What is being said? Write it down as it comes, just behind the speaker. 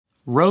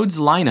Rode's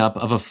lineup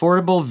of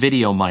affordable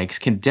video mics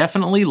can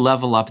definitely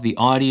level up the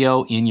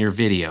audio in your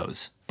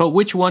videos. But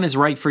which one is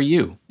right for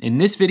you? In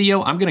this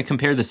video, I'm going to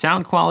compare the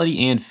sound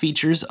quality and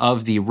features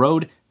of the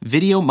Rode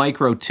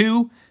VideoMicro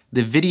II,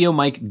 the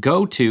VideoMic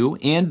GO II,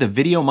 and the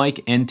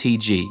VideoMic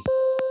NTG.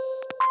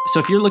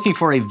 So if you're looking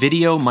for a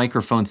video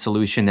microphone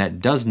solution that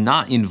does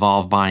not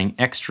involve buying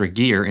extra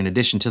gear in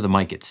addition to the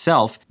mic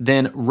itself,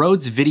 then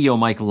Rode's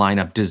VideoMic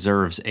lineup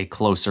deserves a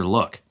closer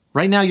look.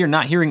 Right now, you're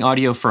not hearing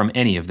audio from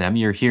any of them.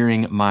 You're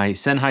hearing my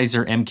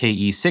Sennheiser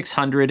MKE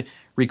 600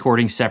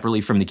 recording separately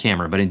from the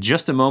camera. But in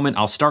just a moment,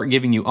 I'll start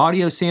giving you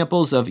audio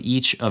samples of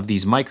each of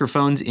these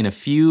microphones in a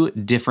few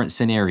different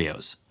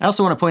scenarios. I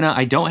also want to point out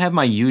I don't have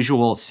my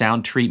usual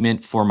sound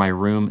treatment for my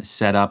room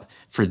set up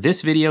for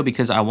this video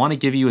because I want to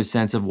give you a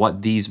sense of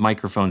what these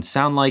microphones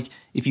sound like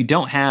if you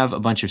don't have a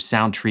bunch of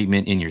sound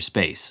treatment in your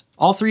space.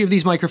 All three of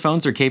these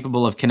microphones are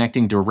capable of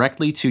connecting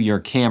directly to your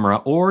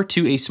camera or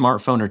to a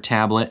smartphone or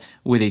tablet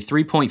with a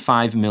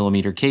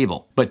 3.5mm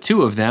cable. But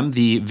two of them,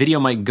 the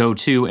VideoMic GO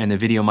II and the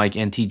VideoMic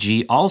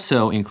NTG,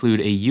 also include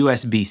a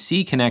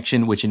USB-C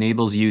connection which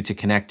enables you to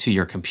connect to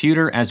your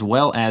computer as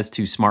well as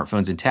to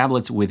smartphones and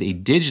tablets with a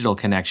digital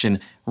connection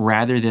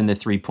rather than the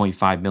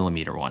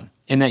 3.5mm one.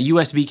 And that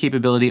USB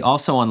capability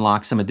also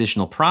unlocks some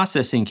additional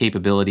processing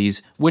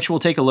capabilities, which we'll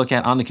take a look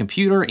at on the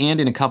computer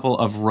and in a couple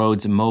of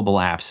Rode's mobile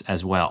apps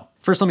as well.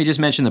 First, let me just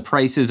mention the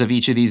prices of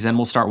each of these, then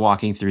we'll start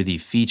walking through the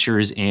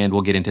features and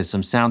we'll get into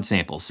some sound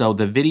samples. So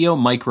the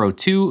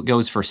VideoMicro II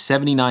goes for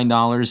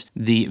 $79,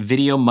 the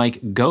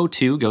VideoMic GO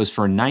II goes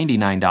for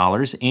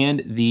 $99,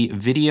 and the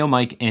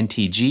VideoMic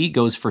NTG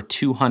goes for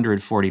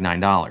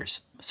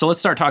 $249. So let's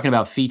start talking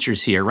about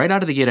features here. Right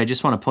out of the gate, I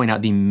just want to point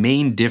out the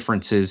main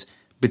differences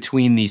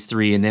between these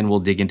three, and then we'll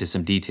dig into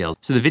some details.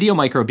 So the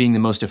VideoMicro being the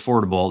most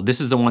affordable,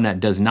 this is the one that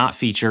does not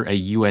feature a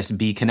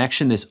USB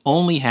connection. This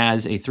only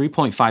has a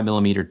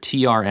 3.5mm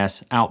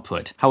TRS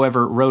output.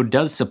 However, Rode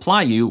does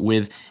supply you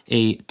with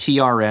a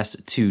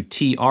TRS to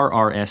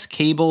TRRS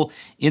cable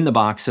in the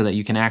box so that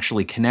you can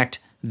actually connect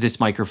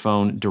this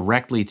microphone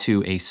directly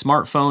to a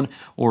smartphone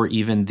or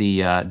even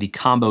the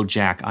combo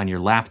jack on your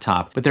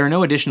laptop. But there are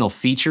no additional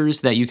features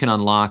that you can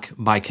unlock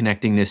by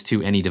connecting this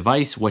to any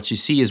device. What you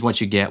see is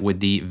what you get with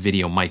the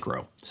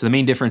VideoMicro. So the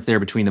main difference there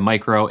between the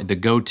Micro, the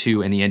GO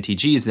II, and the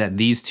NTG is that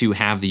these two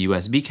have the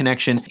USB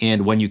connection,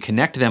 and when you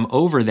connect them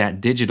over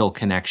that digital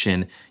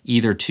connection,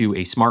 either to a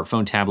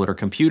smartphone, tablet, or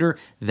computer,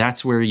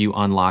 that's where you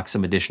unlock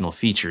some additional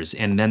features.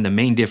 And then the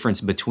main difference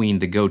between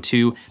the GO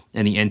II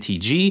and the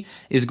NTG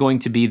is going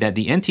to be that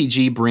the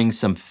NTG brings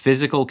some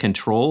physical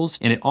controls,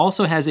 and it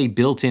also has a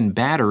built-in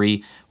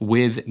battery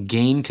with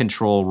gain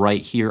control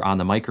right here on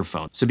the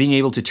microphone. So being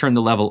able to turn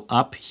the level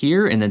up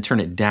here and then turn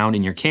it down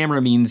in your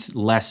camera means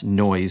less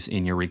noise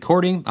in your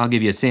recording. I'll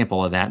give you a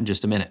sample of that in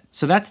just a minute.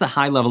 So that's the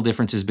high-level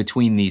differences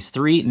between these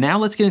three. Now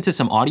let's get into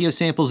some audio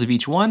samples of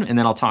each one, and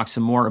then I'll talk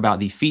some more about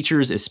the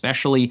features,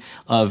 especially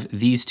of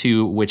these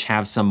two, which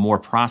have some more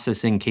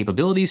processing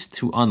capabilities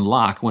to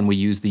unlock when we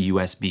use the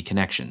USB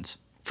connections.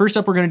 First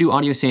up, we're going to do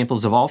audio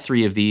samples of all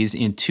three of these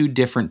in two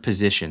different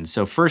positions.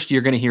 So first,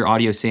 you're going to hear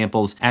audio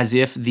samples as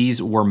if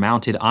these were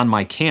mounted on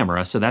my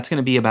camera. So that's going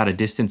to be about a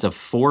distance of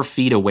 4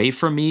 feet away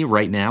from me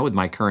right now with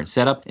my current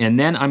setup. And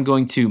then I'm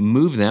going to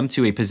move them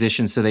to a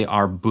position so they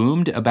are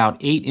boomed about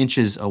 8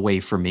 inches away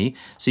from me.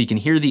 So you can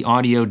hear the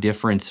audio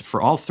difference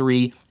for all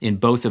three in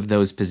both of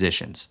those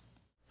positions.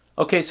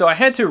 Okay, so I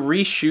had to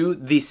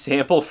reshoot the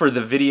sample for the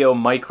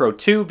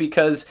VideoMicro II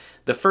because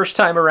the first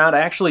time around I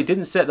actually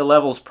didn't set the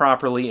levels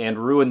properly and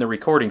ruined the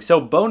recording. So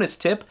bonus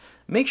tip,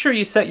 make sure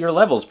you set your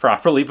levels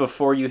properly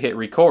before you hit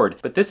record.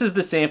 But this is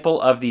the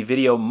sample of the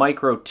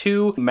VideoMicro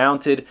II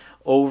mounted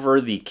over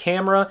the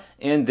camera,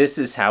 and this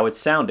is how it's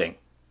sounding.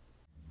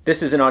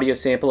 This is an audio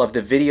sample of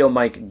the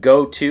VideoMic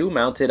GO II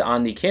mounted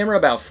on the camera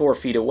about 4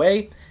 feet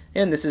away,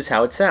 and this is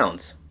how it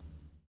sounds.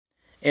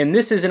 And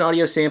this is an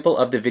audio sample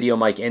of the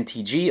VideoMic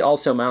NTG,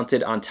 also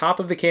mounted on top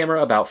of the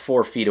camera about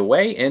 4 feet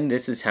away, and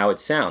this is how it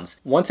sounds.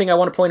 One thing I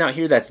want to point out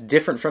here that's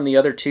different from the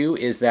other two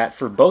is that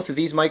for both of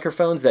these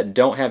microphones that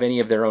don't have any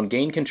of their own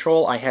gain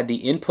control, I had the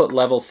input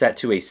level set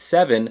to a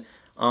 7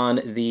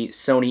 on the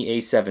Sony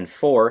a7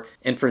 IV,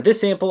 and for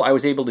this sample I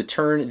was able to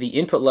turn the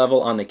input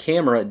level on the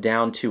camera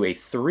down to a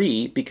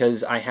 3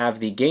 because I have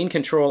the gain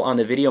control on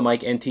the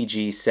VideoMic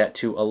NTG set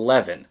to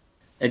 11.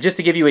 And just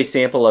to give you a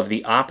sample of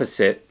the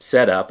opposite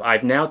setup,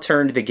 I've now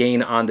turned the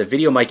gain on the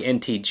VideoMic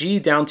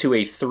NTG down to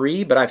a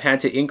 3, but I've had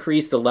to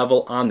increase the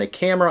level on the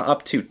camera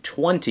up to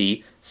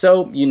 20,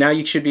 so now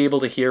you should be able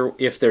to hear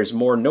if there's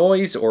more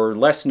noise or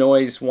less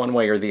noise one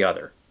way or the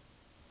other.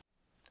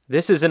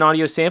 This is an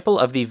audio sample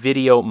of the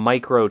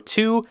VideoMicro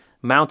II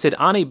mounted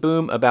on a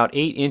boom about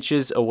 8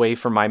 inches away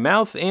from my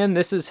mouth, and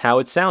this is how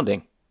it's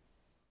sounding.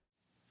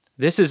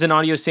 This is an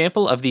audio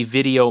sample of the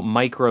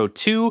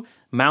VideoMicro II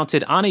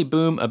mounted on a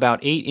boom about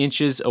 8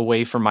 inches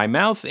away from my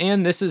mouth,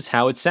 and this is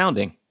how it's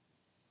sounding.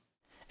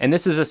 And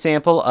this is a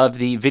sample of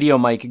the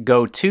VideoMic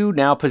GO II,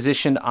 now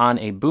positioned on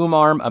a boom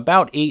arm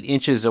about 8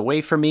 inches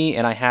away from me,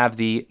 and I have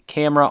the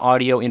camera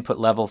audio input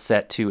level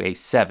set to a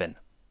 7.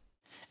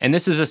 And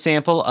this is a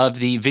sample of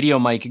the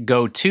VideoMic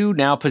GO II,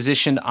 now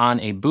positioned on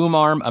a boom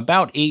arm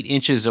about 8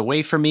 inches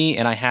away from me,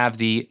 and I have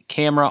the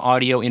camera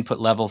audio input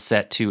level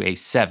set to a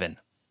 7.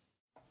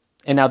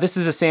 And now this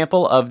is a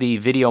sample of the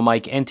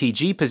VideoMic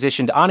NTG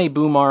positioned on a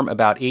boom arm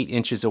about 8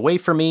 inches away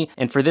from me,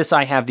 and for this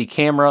I have the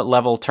camera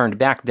level turned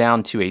back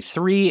down to a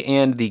 3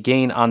 and the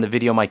gain on the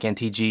VideoMic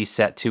NTG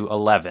set to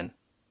 11.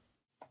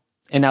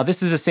 And now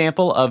this is a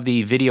sample of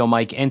the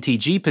VideoMic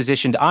NTG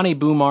positioned on a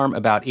boom arm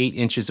about 8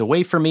 inches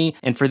away from me,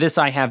 and for this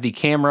I have the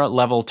camera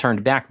level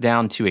turned back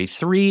down to a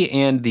 3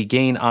 and the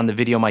gain on the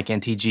VideoMic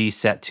NTG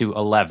set to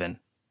 11.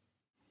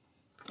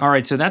 All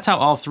right, so that's how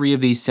all three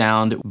of these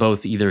sound,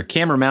 both either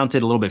camera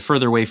mounted a little bit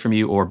further away from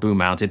you or boom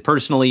mounted.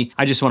 Personally,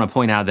 I just want to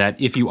point out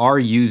that if you are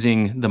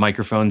using the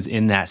microphones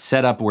in that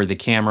setup where the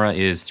camera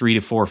is 3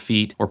 to 4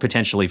 feet or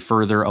potentially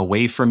further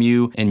away from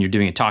you, and you're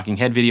doing a talking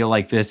head video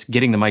like this,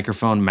 getting the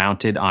microphone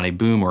mounted on a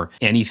boom or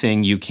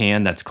anything you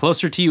can that's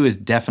closer to you is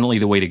definitely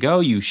the way to go.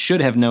 You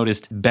should have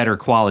noticed better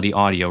quality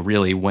audio,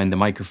 really, when the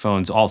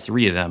microphones, all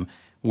three of them,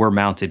 were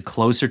mounted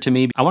closer to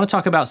me. I want to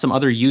talk about some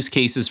other use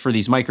cases for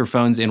these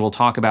microphones, and we'll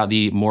talk about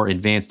the more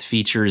advanced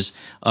features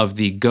of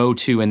the GO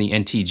II and the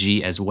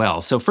NTG as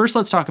well. So first,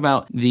 let's talk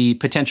about the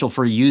potential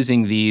for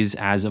using these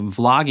as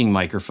vlogging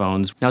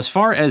microphones. Now, as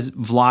far as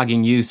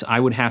vlogging use, I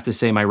would have to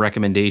say my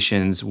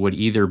recommendations would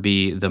either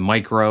be the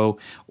Micro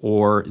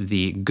or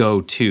the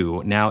GO II.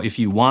 Now, if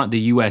you want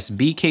the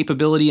USB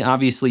capability,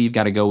 obviously you've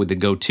got to go with the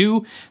GO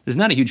II. There's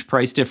not a huge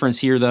price difference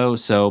here though,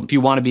 so if you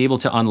want to be able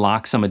to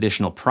unlock some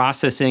additional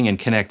processing and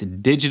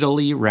connect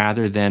digitally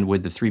rather than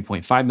with the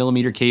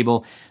 3.5mm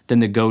cable, then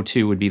the GO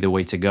II would be the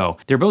way to go.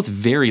 They're both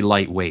very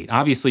lightweight.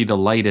 Obviously the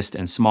lightest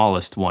and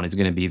smallest one is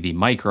going to be the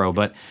Micro,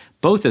 but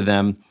both of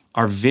them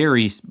are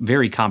very,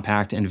 very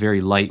compact and very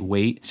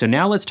lightweight. So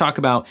now let's talk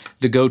about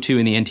the GO II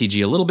and the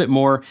NTG a little bit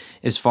more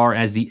as far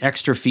as the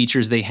extra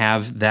features they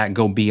have that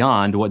go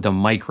beyond what the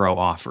Micro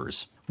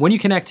offers. When you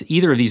connect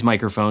either of these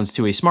microphones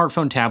to a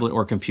smartphone, tablet,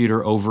 or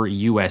computer over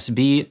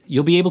USB,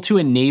 you'll be able to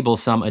enable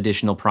some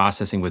additional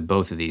processing with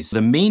both of these.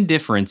 The main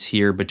difference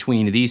here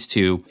between these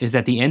two is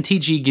that the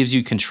NTG gives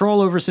you control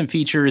over some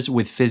features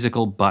with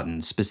physical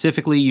buttons.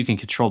 Specifically, you can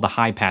control the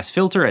high pass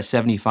filter at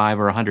 75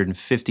 or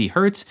 150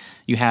 Hertz.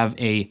 You have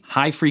a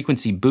high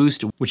frequency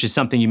boost, which is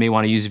something you may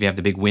want to use if you have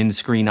the big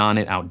windscreen on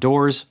it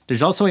outdoors.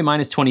 There's also a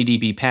minus 20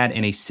 dB pad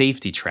and a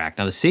safety track.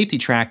 Now the safety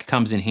track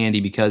comes in handy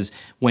because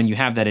when you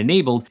have that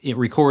enabled, it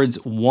records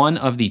one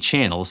of the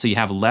channels. So you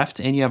have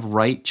left and you have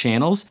right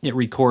channels. It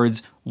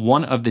records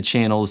one of the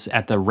channels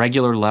at the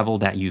regular level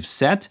that you've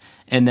set,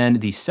 and then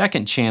the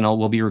second channel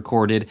will be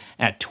recorded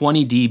at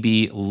 20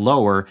 dB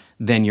lower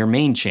than your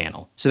main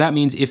channel. So that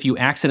means if you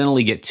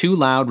accidentally get too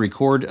loud,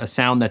 record a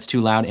sound that's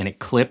too loud and it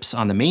clips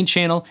on the main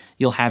channel,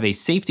 you'll have a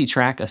safety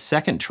track, a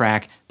second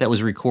track that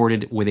was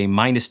recorded with a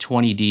minus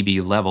 20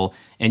 dB level,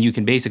 and you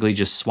can basically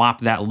just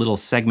swap that little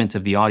segment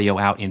of the audio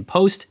out in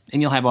post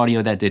and you'll have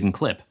audio that didn't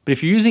clip. But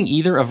if you're using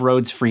either of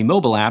Rode's free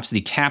mobile apps,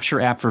 the Capture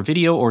app for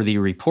video or the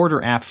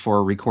Reporter app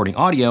for recording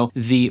audio,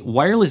 the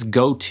wireless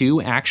GO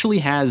II actually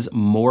has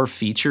more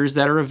features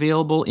that are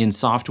available in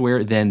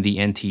software than the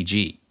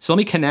NTG. So let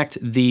me connect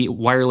the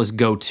wireless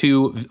GO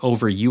II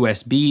over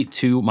USB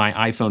to my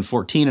iPhone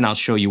 14 and I'll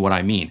show you what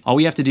I mean. All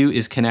we have to do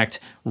is connect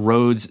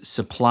Rode's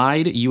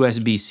supplied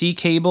USB-C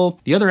cable.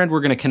 The other end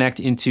we're going to connect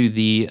into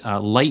the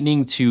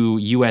Lightning to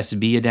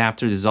USB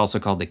adapter. This is also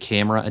called the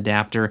camera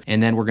adapter.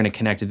 And then we're going to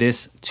connect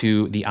this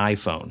to the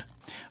iPhone.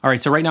 All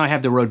right, so right now I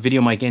have the Rode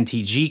VideoMic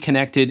NTG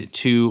connected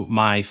to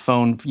my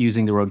phone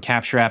using the Rode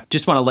Capture app.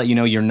 Just want to let you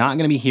know you're not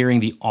going to be hearing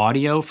the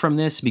audio from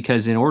this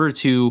because in order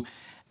to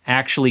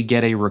actually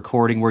get a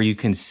recording where you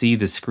can see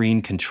the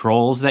screen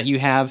controls that you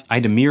have, I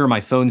had to mirror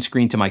my phone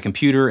screen to my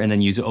computer and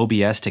then use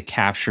OBS to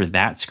capture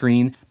that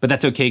screen. But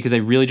that's okay because I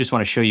really just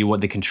want to show you what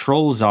the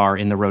controls are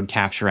in the Rode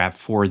Capture app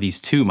for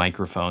these two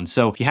microphones.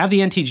 So if you have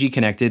the NTG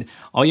connected,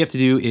 all you have to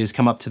do is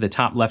come up to the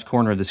top left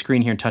corner of the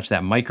screen here and touch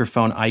that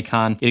microphone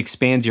icon. It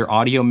expands your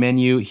audio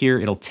menu here.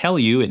 It'll tell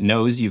you, it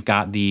knows you've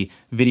got the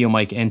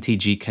VideoMic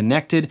NTG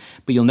connected,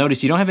 but you'll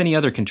notice you don't have any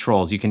other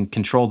controls. You can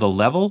control the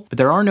level, but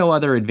there are no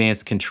other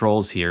advanced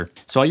controls here.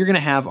 So all you're gonna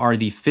have are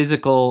the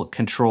physical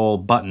control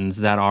buttons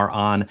that are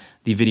on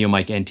the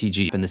VideoMic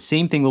NTG. And the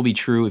same thing will be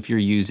true if you're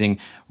using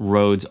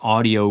Rode's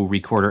audio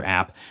recorder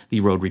app,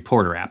 the Rode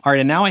Reporter app. All right,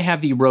 and now I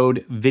have the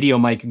Rode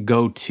VideoMic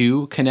GO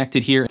II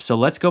connected here. So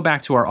let's go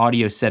back to our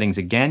audio settings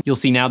again. You'll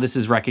see now this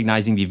is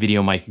recognizing the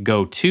VideoMic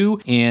GO II,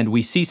 and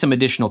we see some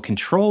additional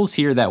controls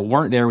here that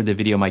weren't there with the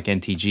VideoMic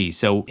NTG.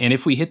 So, and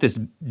if we hit this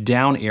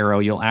down arrow,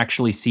 you'll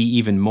actually see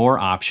even more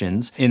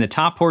options. In the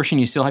top portion,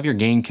 you still have your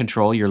gain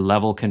control, your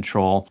level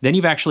control. Then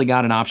you've actually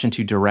got an option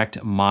to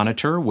direct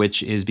monitor,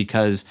 which is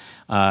because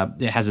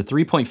it has a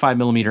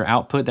 3.5mm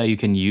output that you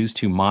can use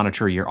to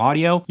monitor your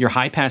audio. Your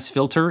high pass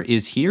filter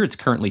is here. It's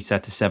currently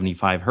set to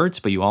 75 Hertz,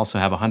 but you also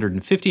have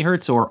 150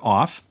 Hertz or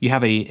off. You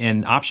have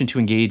an option to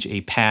engage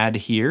a pad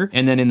here.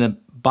 And then in the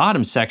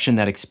bottom section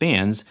that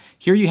expands,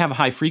 here you have a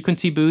high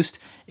frequency boost,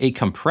 a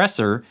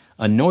compressor,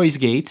 a noise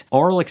gate,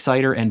 aural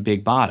exciter, and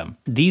big bottom.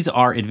 These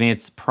are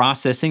advanced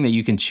processing that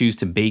you can choose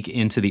to bake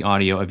into the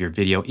audio of your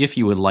video if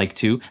you would like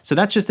to. So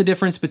that's just the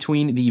difference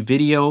between the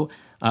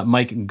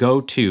VideoMic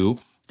GO II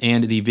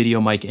and the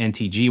VideoMic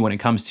NTG when it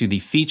comes to the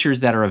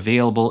features that are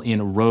available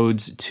in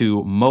Rode's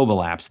two mobile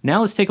apps. Now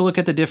let's take a look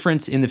at the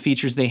difference in the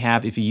features they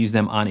have if you use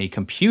them on a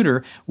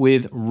computer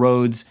with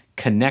Rode's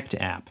Connect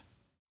app.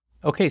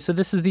 Okay, so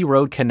this is the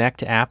Rode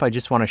Connect app. I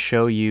just want to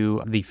show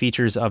you the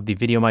features of the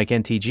VideoMic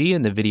NTG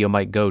and the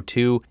VideoMic GO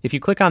II. If you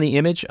click on the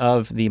image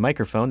of the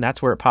microphone,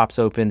 that's where it pops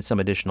open some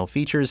additional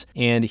features.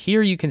 And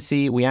here you can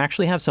see we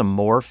actually have some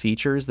more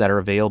features that are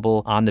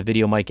available on the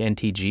VideoMic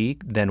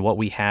NTG than what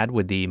we had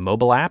with the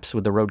mobile apps,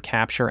 with the Rode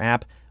Capture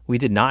app. We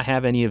did not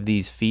have any of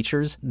these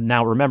features.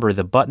 Now remember,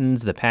 the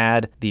buttons, the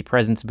pad, the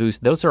presence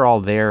boost, those are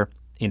all there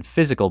in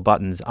physical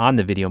buttons on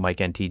the VideoMic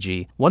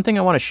NTG. One thing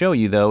I want to show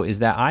you though is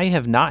that I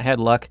have not had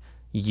luck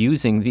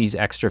using these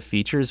extra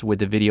features with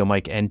the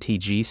VideoMic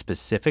NTG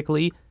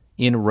specifically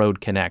in Rode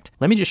Connect.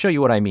 Let me just show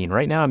you what I mean.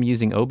 Right now I'm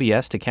using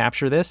OBS to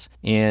capture this,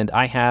 and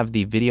I have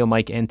the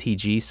VideoMic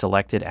NTG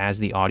selected as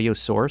the audio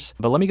source.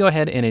 But let me go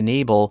ahead and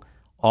enable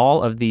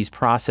all of these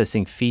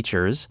processing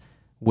features,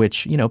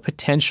 which, you know,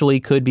 potentially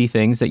could be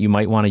things that you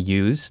might want to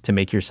use to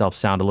make yourself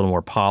sound a little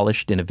more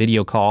polished in a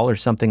video call or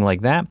something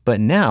like that. But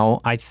now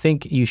I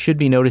think you should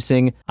be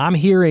noticing I'm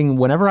hearing,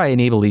 whenever I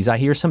enable these, I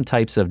hear some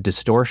types of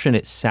distortion.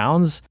 It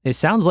sounds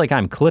like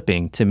I'm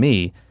clipping to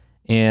me.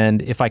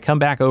 And if I come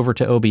back over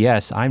to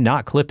OBS, I'm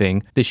not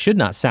clipping. This should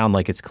not sound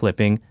like it's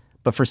clipping.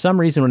 But for some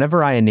reason,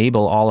 whenever I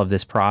enable all of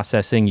this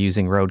processing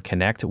using Rode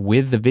Connect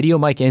with the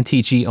VideoMic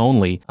NTG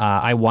only,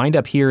 I wind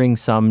up hearing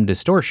some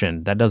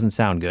distortion. That doesn't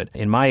sound good.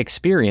 In my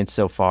experience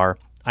so far,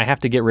 I have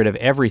to get rid of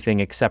everything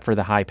except for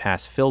the high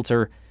pass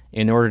filter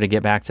in order to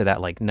get back to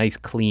that like nice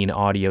clean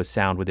audio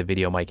sound with the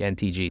VideoMic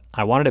NTG.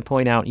 I wanted to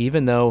point out,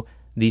 even though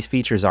these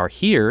features are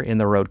here in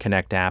the Rode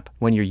Connect app,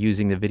 when you're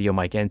using the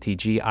VideoMic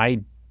NTG, I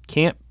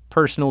can't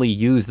personally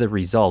use the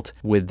result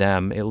with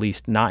them, at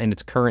least not in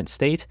its current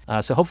state.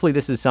 So hopefully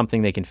this is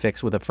something they can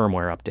fix with a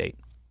firmware update.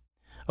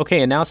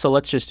 Okay, and now so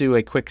let's just do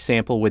a quick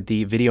sample with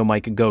the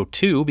VideoMic GO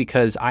II,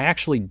 because I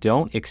actually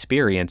don't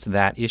experience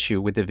that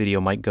issue with the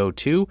VideoMic GO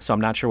II. So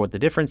I'm not sure what the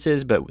difference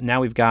is, but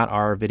now we've got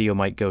our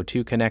VideoMic GO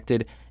II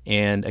connected.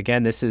 And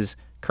again, this is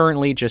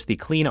currently just the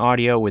clean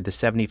audio with the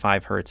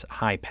 75 Hertz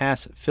high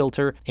pass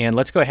filter. And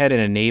let's go ahead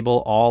and enable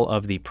all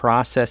of the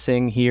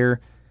processing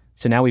here.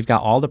 So now we've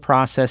got all the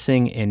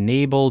processing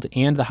enabled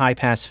and the high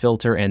pass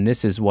filter, and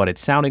this is what it's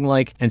sounding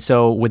like. And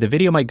so with the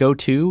VideoMic GO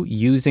II,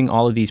 using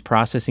all of these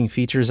processing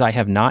features, I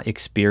have not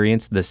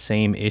experienced the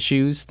same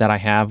issues that I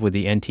have with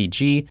the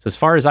NTG. So as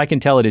far as I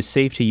can tell, it is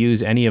safe to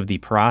use any of the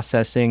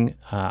processing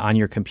on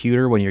your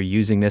computer when you're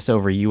using this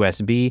over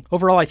USB.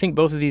 Overall, I think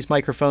both of these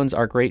microphones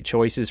are great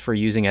choices for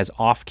using as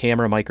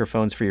off-camera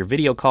microphones for your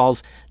video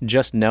calls.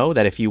 Just know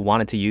that if you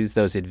wanted to use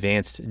those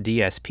advanced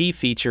DSP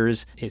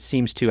features, it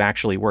seems to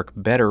actually work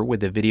better with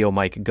the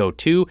VideoMic GO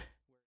II.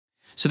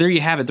 So there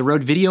you have it. The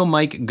Rode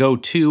VideoMic GO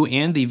II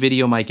and the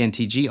VideoMic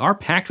NTG are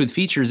packed with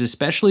features,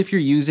 especially if you're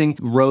using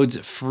Rode's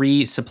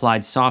free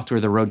supplied software,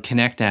 the Rode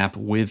Connect app,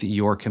 with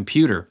your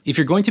computer. If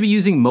you're going to be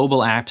using mobile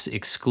apps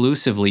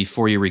exclusively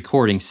for your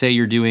recording, say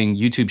you're doing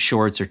YouTube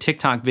Shorts or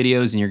TikTok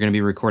videos and you're going to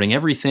be recording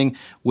everything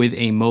with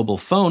a mobile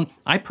phone,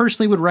 I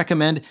personally would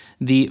recommend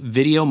the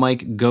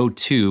VideoMic GO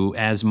II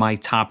as my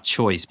top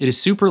choice. It is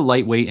super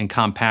lightweight and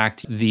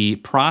compact. The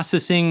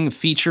processing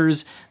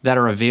features that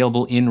are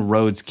available in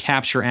Rode's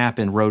Capture app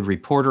and Rode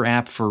Reporter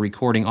app for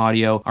recording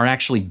audio are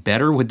actually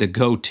better with the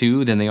GO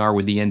II than they are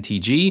with the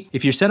NTG.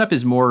 If your setup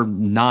is more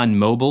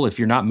non-mobile, if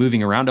you're not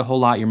moving around a whole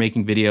lot, you're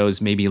making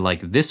videos maybe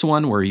like this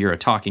one where you're a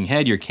talking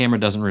head, your camera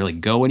doesn't really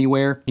go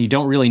anywhere, you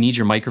don't really need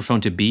your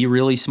microphone to be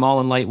really small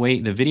and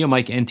lightweight, the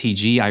VideoMic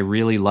NTG I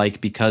really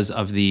like because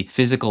of the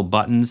physical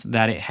buttons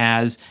that it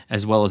has,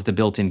 as well as the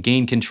built-in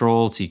gain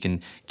control, so you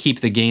can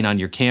keep the gain on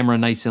your camera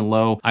nice and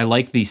low. I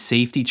like the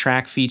safety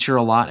track feature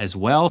a lot as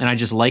well, and I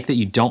just like that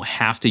you don't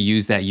have to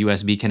use that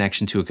USB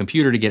connection to a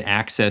computer to get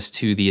access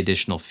to the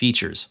additional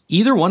features.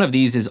 Either one of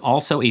these is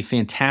also a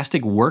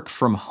fantastic work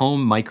from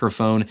home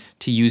microphone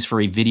to use for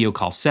a video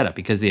call setup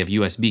because they have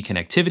USB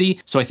connectivity.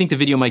 So I think the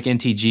VideoMic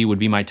NTG would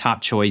be my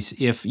top choice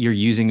if you're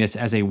using this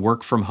as a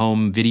work from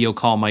home video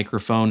call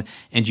microphone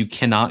and you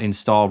cannot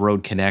install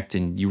Rode Connect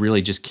and you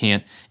really just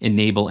can't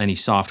enable any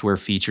software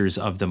features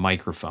of the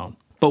microphone.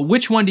 But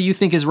which one do you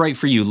think is right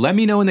for you? Let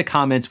me know in the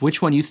comments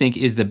which one you think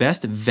is the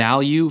best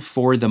value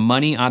for the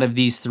money out of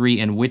these three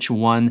and which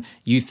one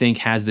you think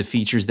has the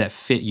features that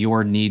fit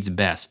your needs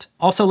best.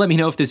 Also, let me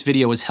know if this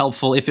video was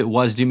helpful. If it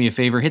was, do me a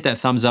favor, hit that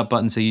thumbs up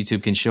button so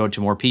YouTube can show it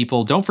to more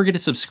people. Don't forget to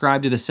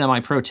subscribe to the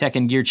Semi-Pro Tech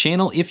and Gear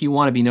channel if you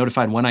want to be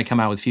notified when I come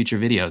out with future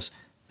videos.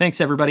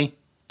 Thanks, everybody.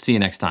 See you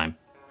next time.